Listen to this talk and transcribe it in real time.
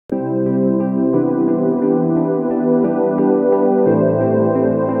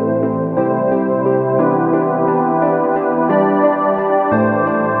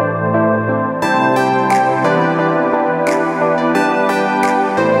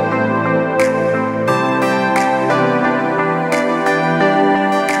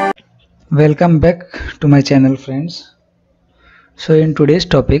Welcome back to my channel, friends. So in today's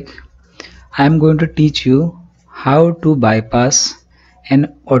topic I am going to teach you how to bypass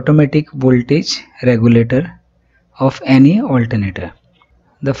an automatic voltage regulator of any alternator.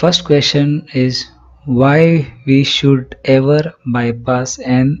 The first question is why we should ever bypass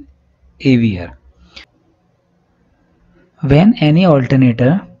an AVR. When any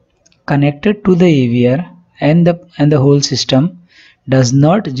alternator connected to the AVR and the whole system does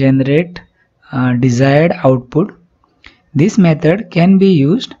not generate desired output, this method can be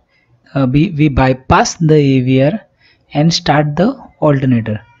used. We bypass the AVR and start the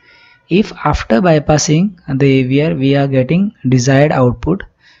alternator. If after bypassing the AVR we are getting desired output,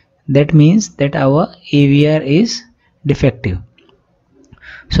 that means that our AVR is defective.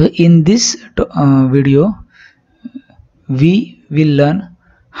 So in this video we will learn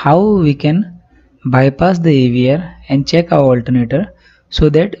how we can bypass the AVR and check our alternator so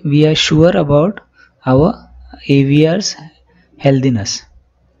that we are sure about our AVR's healthiness.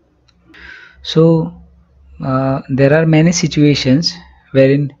 So there are many situations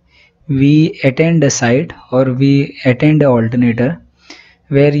wherein we attend a site or we attend an alternator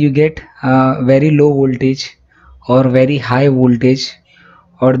where you get very low voltage or very high voltage,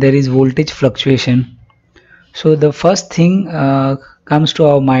 or there is voltage fluctuation. So the first thing comes to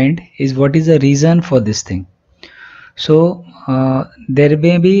our mind is what is the reason for this thing. So there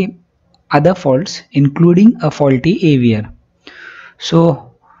may be other faults including a faulty AVR.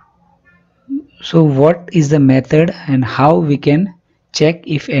 So what is the method and how we can check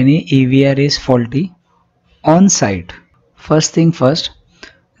if any AVR is faulty on site? First thing first,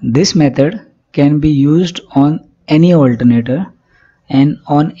 this method can be used on any alternator and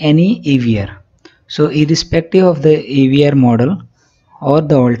on any AVR. So irrespective of the AVR model or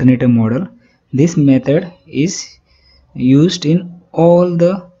the alternator model, this method is used in all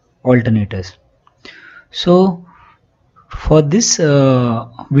the alternators. So for this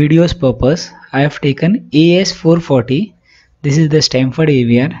video's purpose, I have taken AS440, this is the Stamford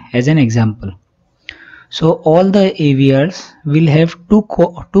AVR, as an example. So all the AVRs will have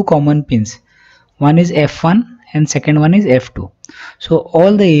two common pins. One is F1 and second one is F2. So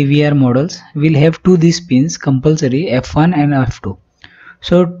all the AVR models will have these pins compulsory, F1 and F2.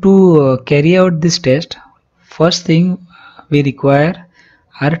 So to carry out this test, first thing we require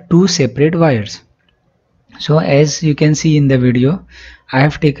are two separate wires. So as you can see in the video, I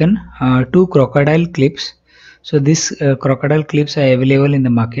have taken two crocodile clips. So these crocodile clips are available in the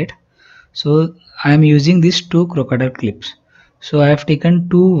market. So I am using these two crocodile clips. So I have taken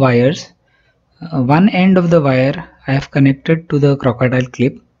two wires. One end of the wire I have connected to the crocodile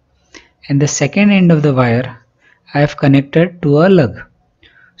clip, and the second end of the wire I have connected to a lug.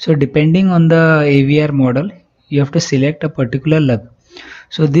 So depending on the AVR model, you have to select a particular lug.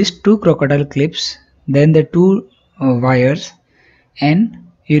 So these two crocodile clips, then the two wires, and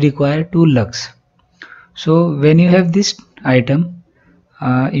you require two lugs. So when you have this item,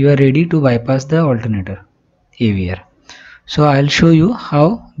 you are ready to bypass the alternator AVR. So I'll show you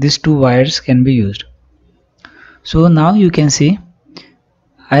how these two wires can be used. So now you can see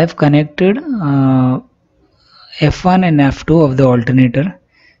I have connected F1 and F2 of the alternator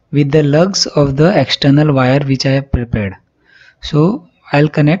with the lugs of the external wire which I have prepared. So I'll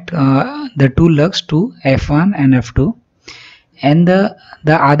connect the two lugs to F1 and F2, and the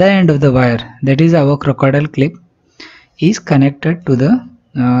other end of the wire, that is our crocodile clip, is connected to the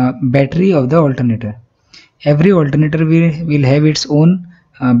battery of the alternator. Every alternator will have its own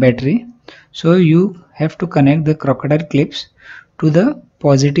battery, so you have to connect the crocodile clips to the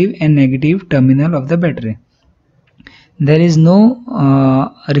positive and negative terminal of the battery. There is no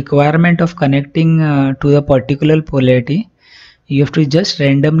requirement of connecting to the particular polarity. You have to just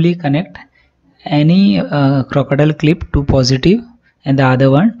randomly connect any crocodile clip to positive and the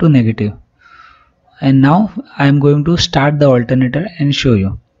other one to negative. And now I am going to start the alternator and show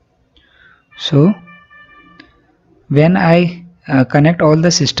you. So when I connect all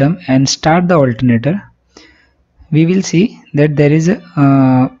the system and start the alternator, we will see that there is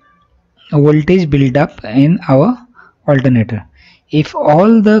a voltage build up in our alternator. If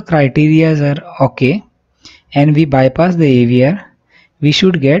all the criteria are okay and we bypass the AVR, we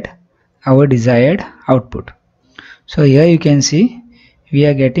should get our desired output. So here you can see we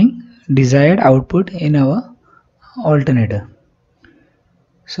are getting desired output in our alternator.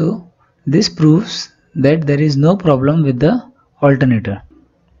 So this proves that there is no problem with the alternator.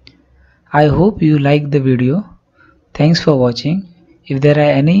 I hope you liked the video. Thanks for watching. If there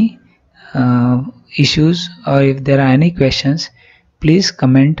are any issues or if there are any questions, please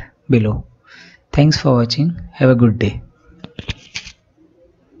comment below. Thanks for watching. Have a good day.